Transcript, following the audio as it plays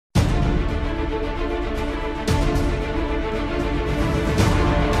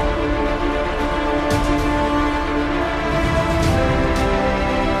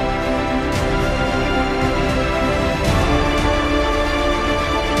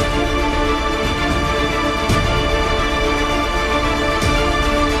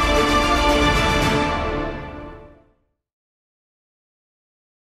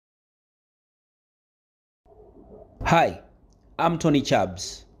Hi, I'm Eng.Tony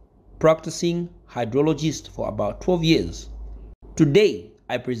Chabz, practicing hydrologist for about 12 years. Today,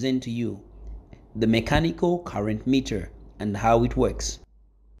 I present to you the mechanical current meter and how it works.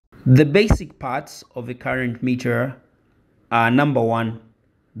 The basic parts of a current meter are: number one,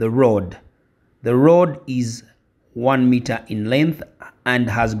 the rod. The rod is 1 meter in length and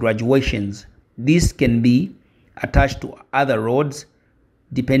has graduations. This can be attached to other rods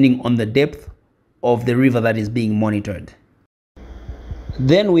depending on the depth of the river that is being monitored.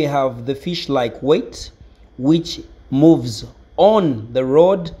 Then we have the fish-like weight, which moves on the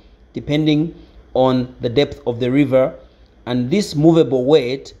rod depending on the depth of the river, and this movable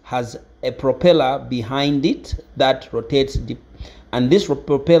weight has a propeller behind it that rotates, and this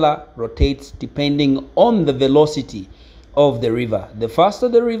propeller rotates depending on the velocity of the river. The faster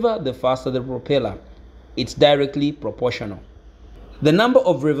the river, the faster the propeller. It's directly proportional. The number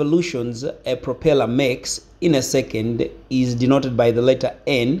of revolutions a propeller makes in a second is denoted by the letter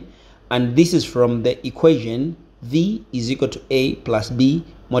N, and this is from the equation V is equal to A plus B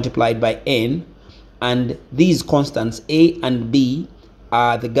multiplied by N, and these constants A and B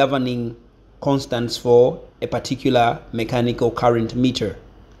are the governing constants for a particular mechanical current meter.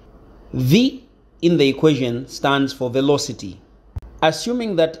 V in the equation stands for velocity.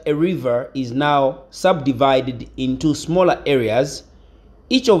 Assuming that a river is now subdivided into smaller areas,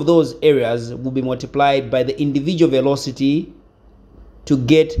 each of those areas will be multiplied by the individual velocity to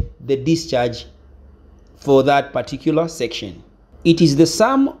get the discharge for that particular section. It is the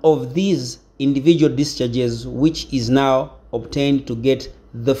sum of these individual discharges which is now obtained to get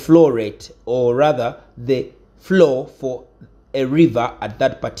the flow rate, or rather the flow for a river at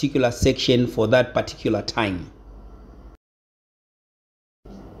that particular section for that particular time.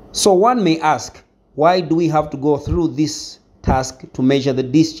 So one may ask, why do we have to go through this task to measure the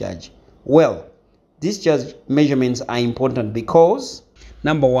discharge? Well, discharge measurements are important because,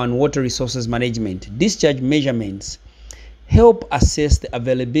 number one, water resources management. Discharge measurements help assess the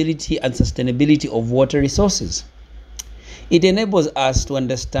availability and sustainability of water resources. It enables us to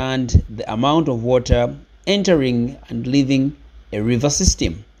understand the amount of water entering and leaving a river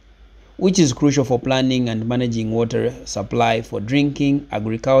system, which is crucial for planning and managing water supply for drinking,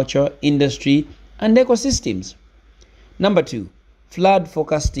 agriculture, industry, and ecosystems. Number two, flood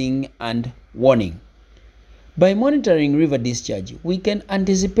forecasting and warning. By monitoring river discharge, we can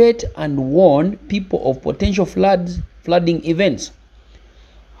anticipate and warn people of potential flooding events.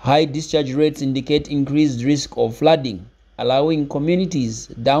 High discharge rates indicate increased risk of flooding, allowing communities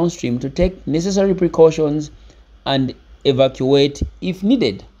downstream to take necessary precautions and evacuate if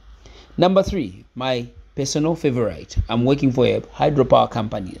needed. Number three, my personal favorite. I'm working for a hydropower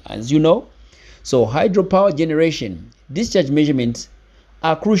company, as you know. So hydropower generation, discharge measurements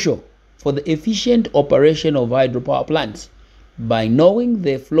are crucial for the efficient operation of hydropower plants. By knowing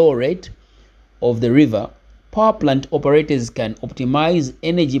the flow rate of the river, power plant operators can optimize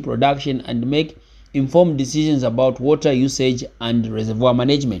energy production and make informed decisions about water usage and reservoir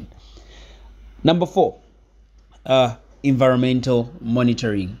management. Number four, environmental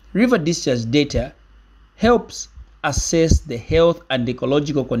monitoring. River discharge data helps assess the health and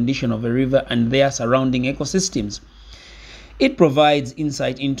ecological condition of a river and their surrounding ecosystems. It provides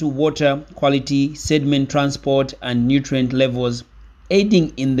insight into water quality, sediment transport, and nutrient levels,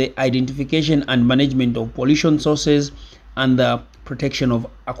 aiding in the identification and management of pollution sources and the protection of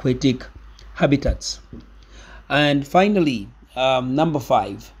aquatic habitats. And finally, number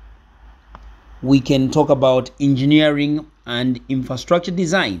five, we can talk about engineering and infrastructure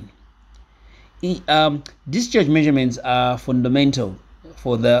design. Discharge measurements are fundamental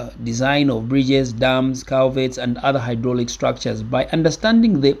for the design of bridges, dams, culverts, and other hydraulic structures. By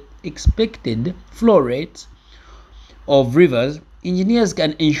understanding the expected flow rates of rivers, engineers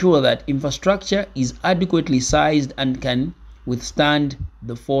can ensure that infrastructure is adequately sized and can withstand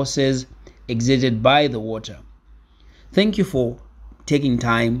the forces exerted by the water. Thank you for taking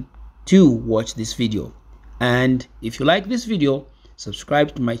time to watch this video, and if you like this video,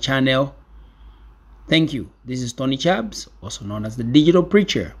 subscribe to my channel. Thank you. This is Eng.Tony Chabz, also known as the Digital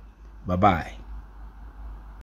Preacher. Bye-bye.